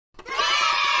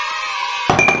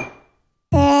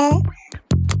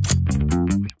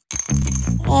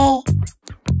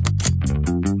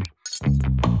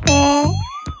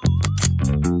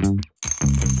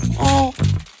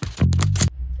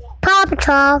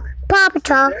Paw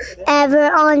Patrol,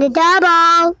 ever on the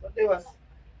double. What do you want?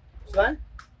 This one?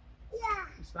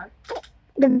 This one?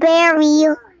 The berry.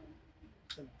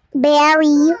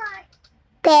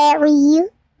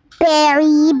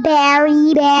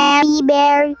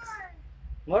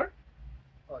 More?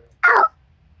 Oh,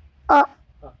 oh.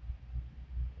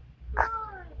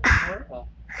 More? Oh.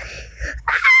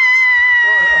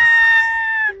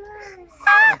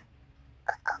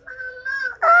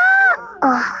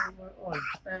 Oh,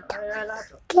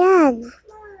 again.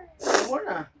 More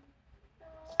na.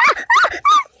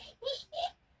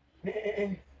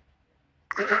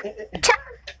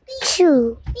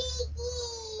 Chew.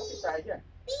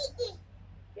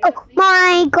 Oh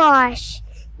my gosh.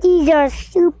 These are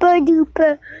super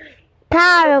duper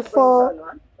powerful.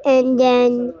 And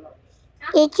then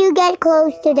if you get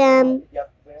close to them,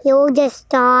 you'll just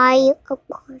die. Of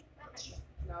course.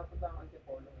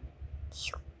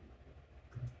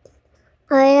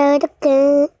 Who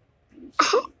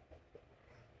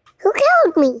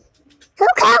killed me? Who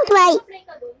killed me?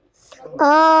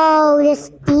 Oh, they're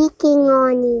speaking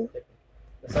on you.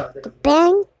 The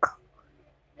bank.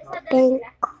 Bank.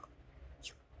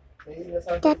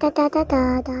 Da, da, da, da,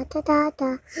 da, da, da,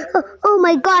 da. Oh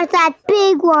my gosh, that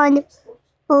big one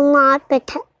will not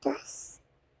protect us.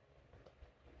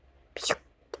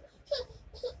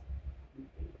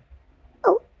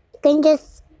 Oh, you can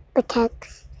just protect.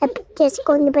 I'm just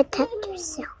going to protect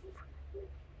yourself.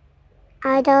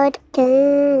 I don't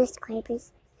get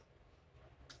scrapers.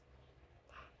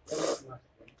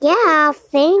 Yeah,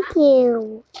 thank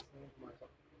you.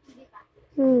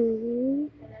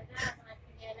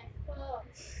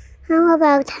 How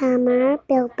about hammer?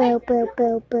 Bill, bill, bill,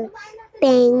 bill, bill.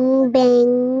 Bang,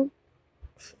 bang.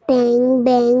 Bang,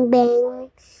 bang, bang.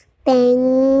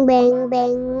 Bang, bang,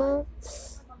 bang.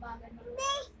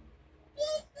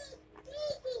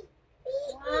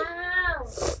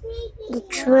 The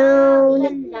throne.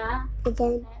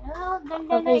 Again. Oh,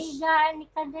 ganda na higaan ni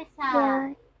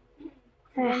Kadesa.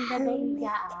 Ganda na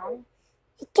higaan.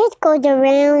 It just goes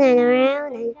around and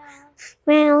around and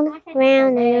round,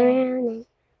 round and around and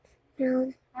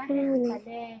round, round and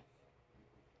round.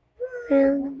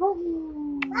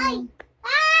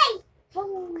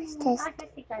 What's this? I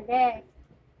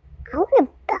want to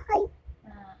die.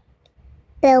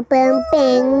 Boom, boom,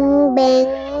 bang,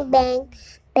 bang, bang,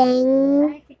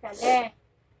 bang.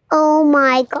 Oh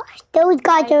my gosh, those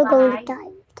guys are going to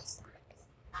die.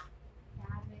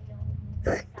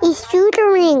 These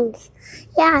shooter rings.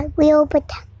 Yeah, we'll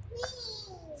protect.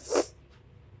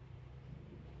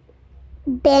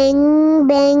 Bang,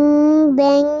 bang,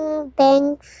 bang,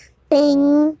 bang,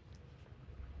 bang.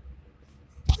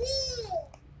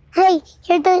 Hey,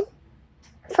 here's the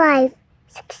 5,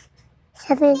 6,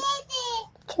 7,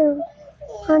 2,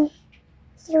 1,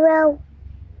 0,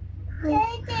 8,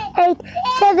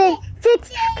 7,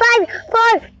 6, 5,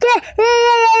 4, 3.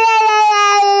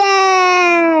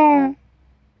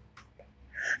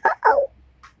 Uh-oh.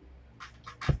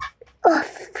 Oh,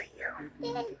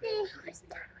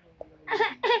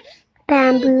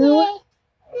 bamboo.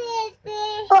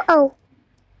 Uh-oh.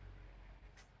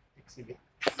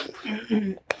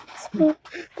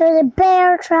 There's a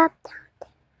bear trap down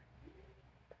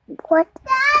there. What?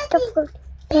 The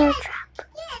bear trap.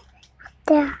 Up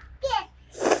there.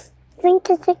 I think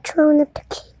it's the throne of the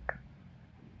king.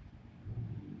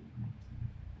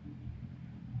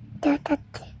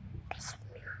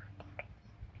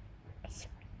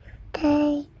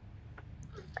 Okay.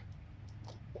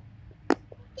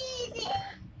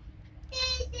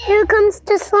 Here comes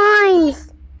the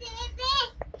slimes.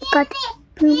 Got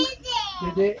blue.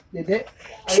 Dede.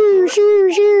 Shoo,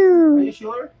 shoo, shoo. Are you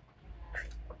sure?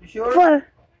 You sure? 4,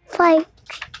 5,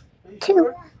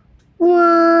 2,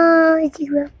 1,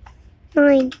 0,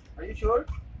 9, Are you sure?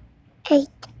 8,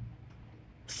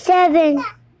 7,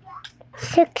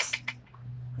 6,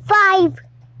 5,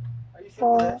 Are you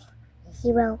sure? 4,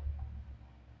 0.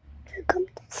 Here come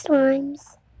the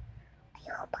slimes. I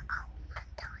hope I'll not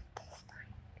die this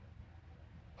time.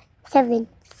 7,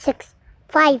 6,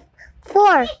 5,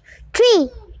 4, 3,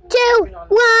 2,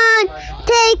 1.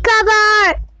 Take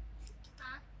cover.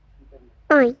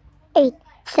 9, 8,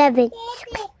 7,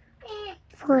 6,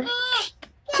 4,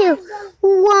 2,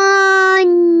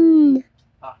 1.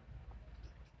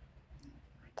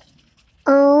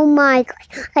 Oh my gosh,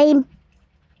 I'm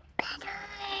better.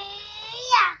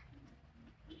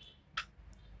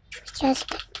 Just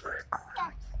get more close.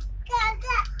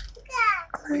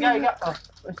 Iga. Oh,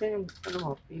 saan yung ano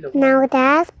mo? Ilaw. Now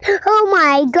that's, oh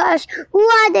my gosh,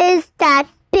 what is that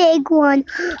big one?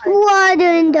 What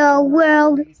in the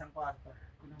world? Isang kwarto.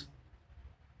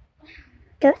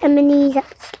 The enemies at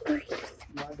slimes.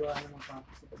 Gumagawa naman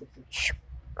kapis sa pagkakas.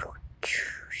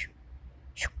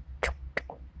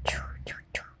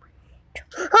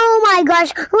 Oh my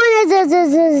gosh! What is this?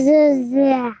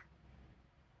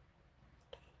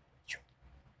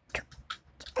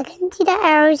 I can see the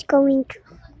arrows going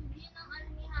through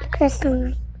the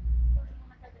slime.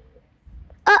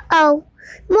 Uh-oh!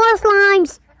 More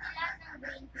slimes!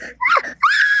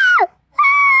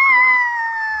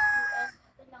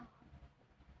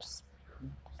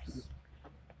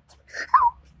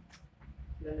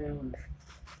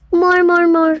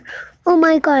 More. Oh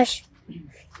my gosh.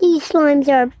 These slimes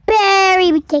are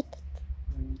very big.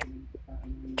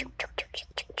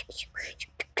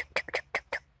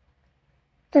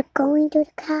 They're going to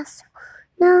the castle.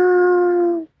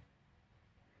 No.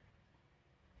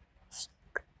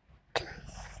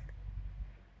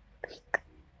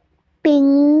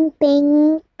 Bing,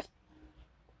 bing.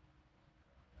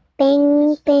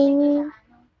 Bing, bing.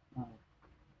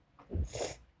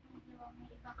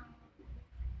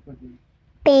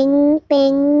 Bing,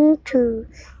 bing, choo,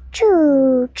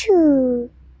 choo,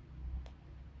 choo.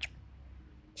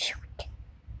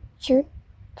 Shoot.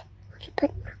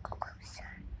 But go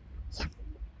closer. Yeah.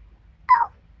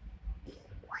 Oh.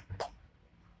 What?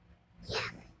 Yeah.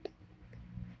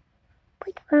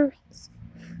 Wait, where is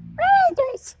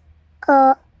this?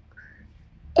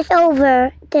 It's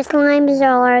over. The slimes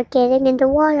are getting in the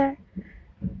water.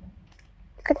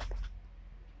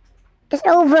 It's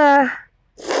over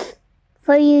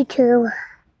for you two.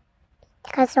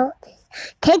 Because it's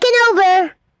taken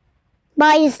over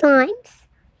by the slimes.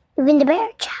 Even the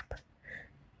bear chap.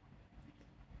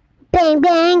 Bang,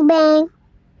 bang, bang.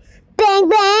 Bang,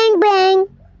 bang, bang.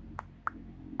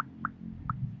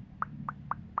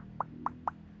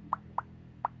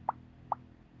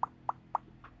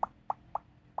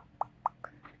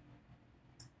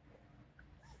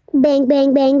 Bang,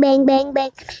 bang, bang, bang, bang,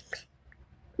 bang.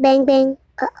 Bang, bang.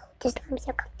 Uh-oh, the slimes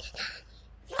are coming.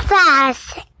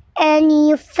 Fast. And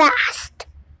you fast.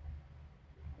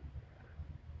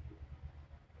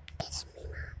 Kiss me,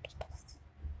 Mom, because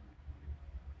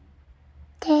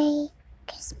they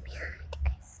kiss me hard,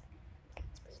 kiss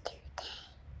me today.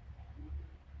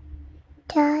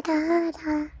 Da da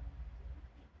da.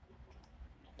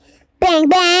 Bang,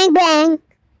 bang, bang.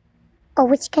 Oh,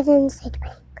 which cousin said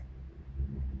bang?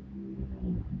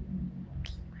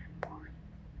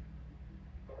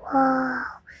 Whoa,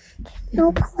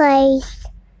 no place.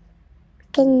 We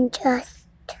can just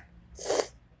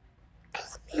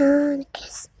kiss me on,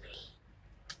 kiss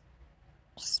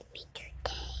me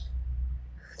today.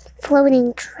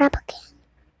 Floating trap again.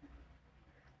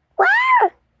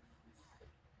 Where?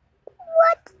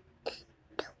 What in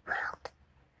the world?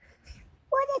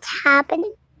 What is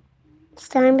happening?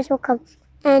 Slimes will come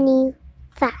any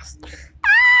fast.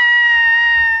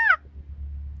 Ah!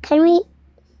 Can we?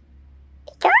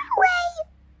 Is there a way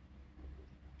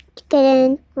to get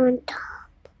in on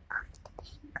top of the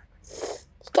bank?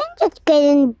 You can't just get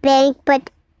in the bank,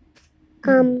 but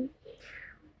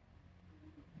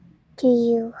do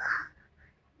you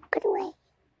get away?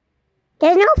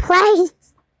 There's no place.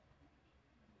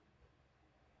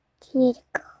 You need to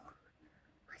go.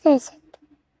 What is it?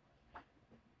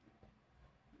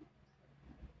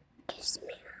 Kiss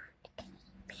me,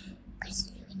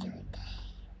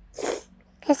 today.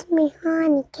 Kiss me,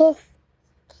 honey, kiss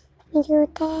me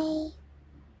today.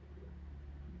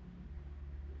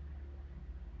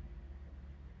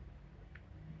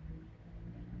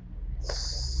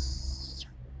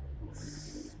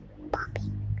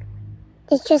 Popping.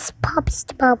 It just pops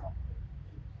the bubble.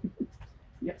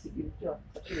 Yak, sige siya.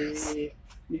 Kasi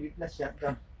bibig na siya.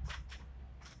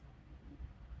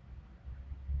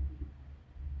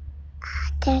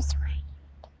 That's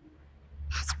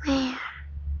where.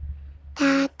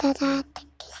 Da da da da.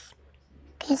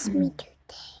 Kiss me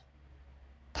today.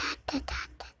 Da da da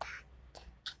da da.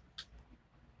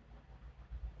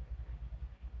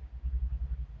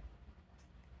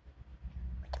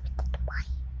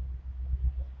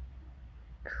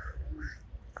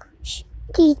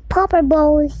 These popper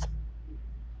balls.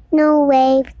 No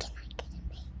way we cannot get it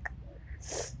back.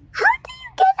 How do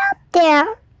you get up there?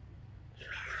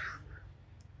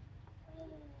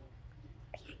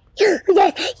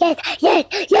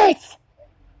 Yes.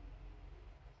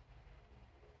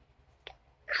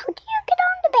 How do you get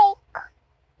on the bank?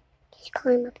 Just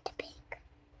climb up the bank.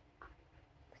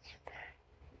 Whatever.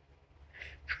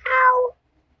 How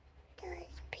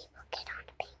does people get on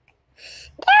the bank?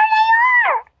 There they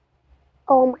are!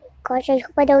 Oh my gosh, I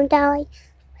hope I don't die.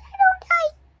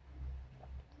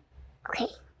 Okay.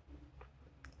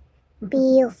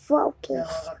 Be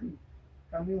focused.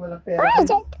 Kami walang pera. What is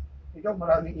it? Ikaw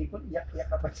maraming ipon, iyak-iyak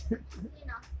ka pa dyan.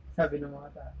 Sino? Sabi ng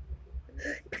mga tao.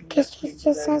 Because it's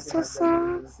just so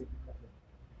sad.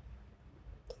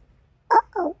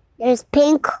 Uh-oh. There's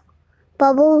pink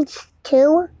bubbles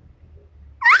too.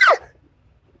 Ah!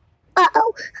 Uh-oh.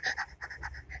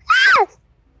 Ah!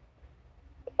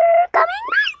 You're coming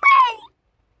my way.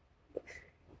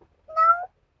 No.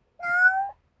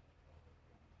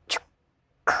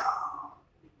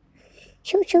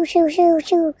 Shoo, shoo, shoo, shoo,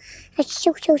 shoo. A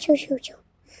shoo, shoo, shoo, shoo, shoo.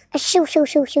 A shoo, shoo,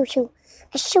 shoo, shoo, shoo.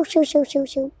 A shoo, shoo, shoo, shoo,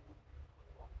 shoo.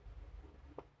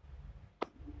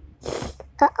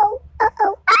 Uh-oh,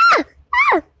 uh-oh. Ah!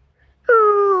 Ah!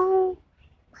 Oh,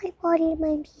 my body,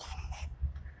 my pieces.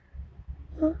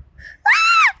 Huh?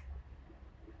 Ah!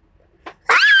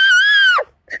 Ah!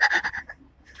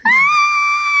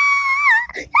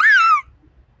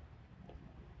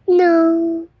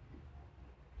 No.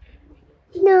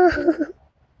 No.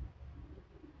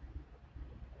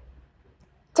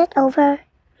 Is it over?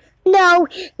 No,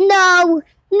 no,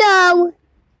 no.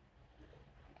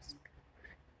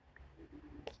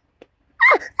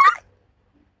 Ah, ah.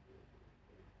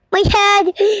 My head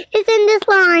is in the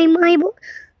slime.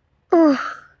 Oh.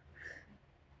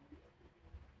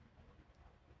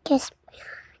 Kiss.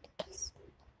 Kiss.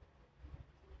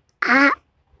 Ah.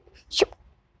 Shoot.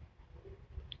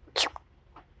 Shoot.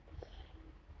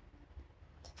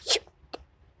 Shoot.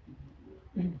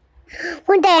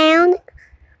 One down.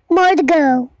 More to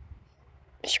go.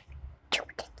 Shoot.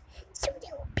 Shoot. So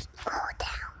they will be all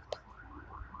down.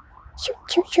 Shoot,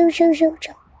 shoot, shoot, shoot, shoot,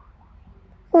 shoot.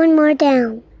 One more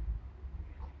down.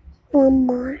 One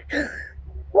more.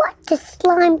 What? The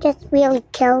slime just really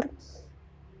killed me.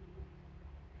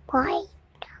 Why?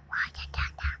 Why did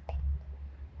that happen?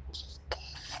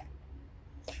 Jesus.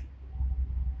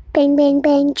 Bang, bang,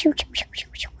 bang. Shoot, shoot, shoot,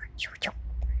 shoot, shoot, shoot, shoot.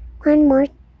 One more.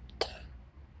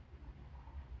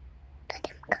 Let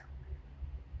him go.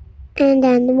 And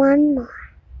then one more.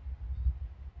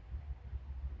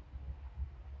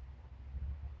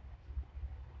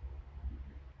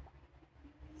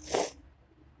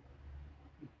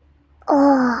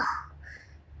 Oh.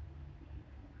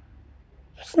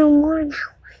 There's no more now.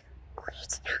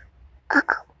 Wait.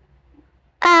 Uh-oh.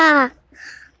 Ah.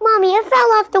 Mommy, I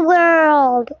fell off the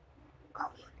world.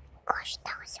 Oh my gosh,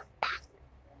 that was so bad.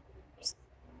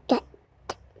 Get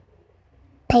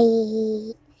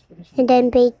paid. And then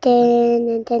bacon.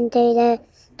 And then data.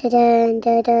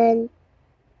 Da-dun.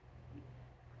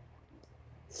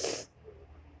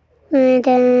 And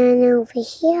then over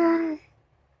here.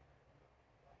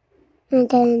 And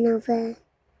then over.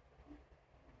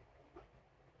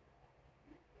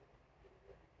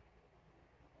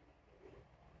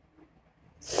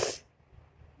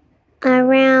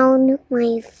 Around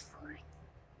my foot.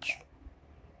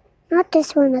 Not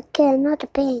this one again, not the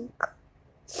pink.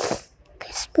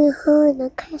 Kiss me, honey,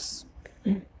 kiss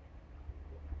me.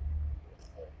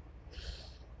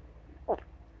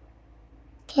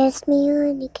 Kiss me,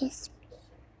 honey, kiss me.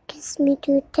 Kiss me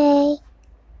today.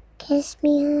 Kiss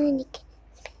me, honey,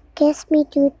 kiss me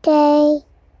today.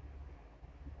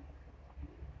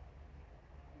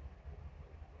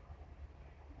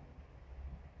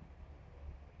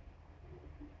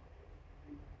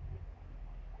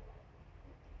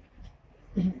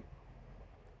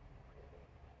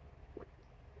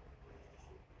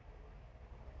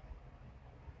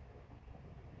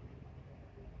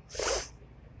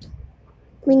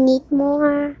 We need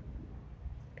more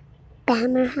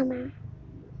Bammer Hammer.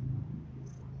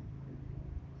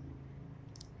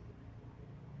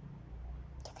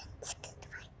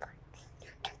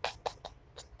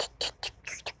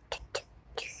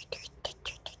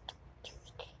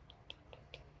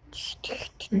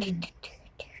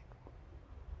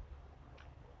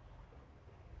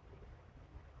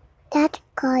 That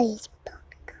guy is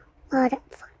building a lot of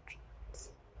fortresses.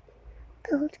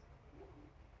 Build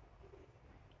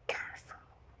careful.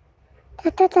 Da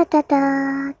da da da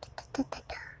da da da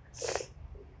da.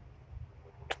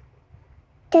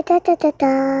 Da da da da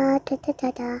da da da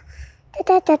da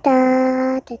da da da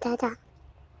da da da da.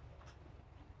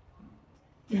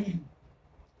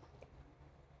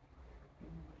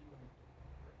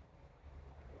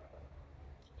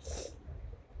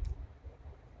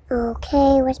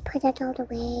 Okay, let's put that all the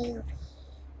way over here.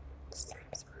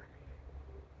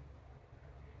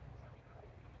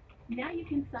 Now you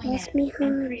can sign Yes, in me,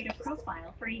 and hon. create a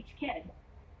profile for each kid.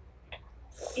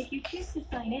 If you choose to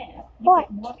sign in, you What?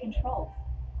 get more control,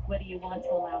 whether you want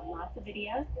to allow lots of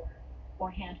videos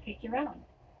or handpick your own.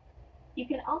 You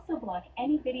can also block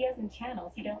any videos and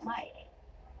channels you don't like.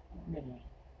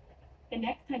 The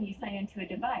next time you sign into a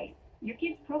device, your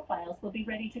kids' profiles will be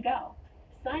ready to go,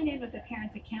 sign in with the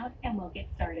parent's account and we'll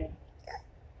get started.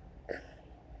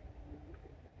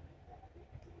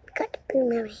 Got the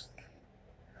boomerang.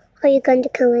 Are you going to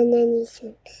come in any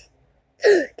soon?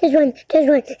 There's one.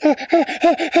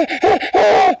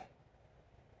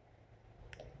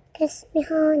 Kiss me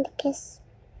hard, kiss.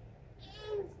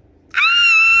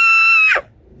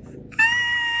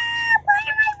 Why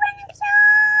am I running so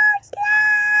slow?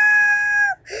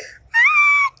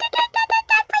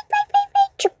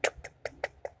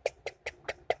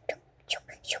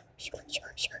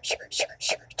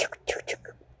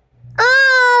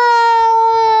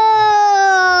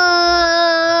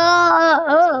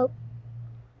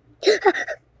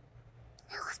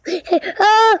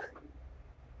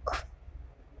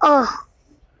 Oh!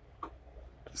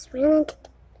 Just ran into the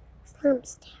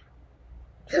slums there.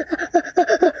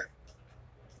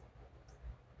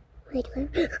 Wait,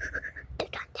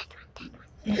 that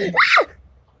one.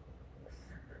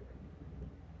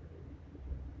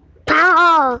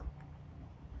 Pow!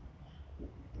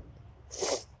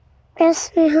 Kiss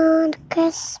me hard,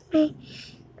 kiss me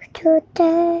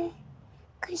today.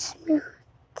 Kiss me hard.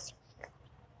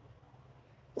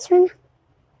 This one.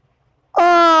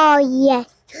 Oh, yes.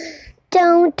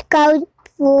 Don't go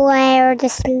where the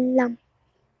slum.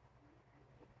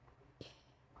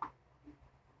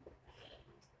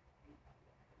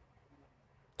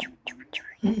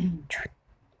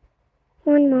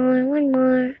 One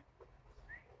more.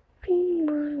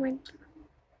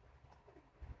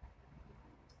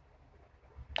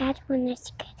 That one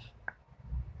is getting.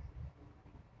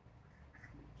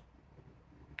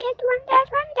 That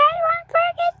one,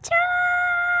 forget to.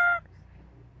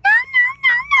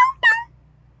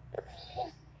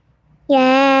 No.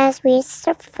 Yes, we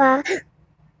survived.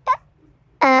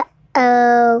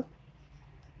 Uh-oh.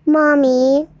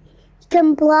 Mommy, you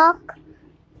can block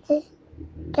the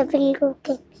video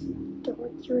game. Do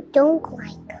what you don't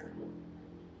like.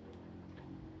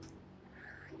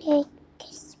 Okay,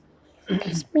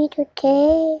 kiss me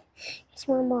today. There's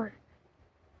one more.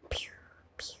 Pew,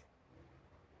 pew.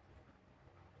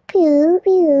 Pew,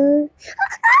 pew.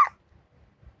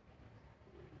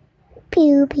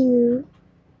 Pew, pew.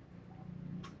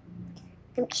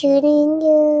 I'm shooting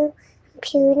you.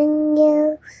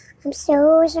 I'm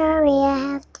so sorry I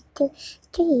have to do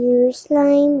to you,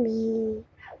 slimy.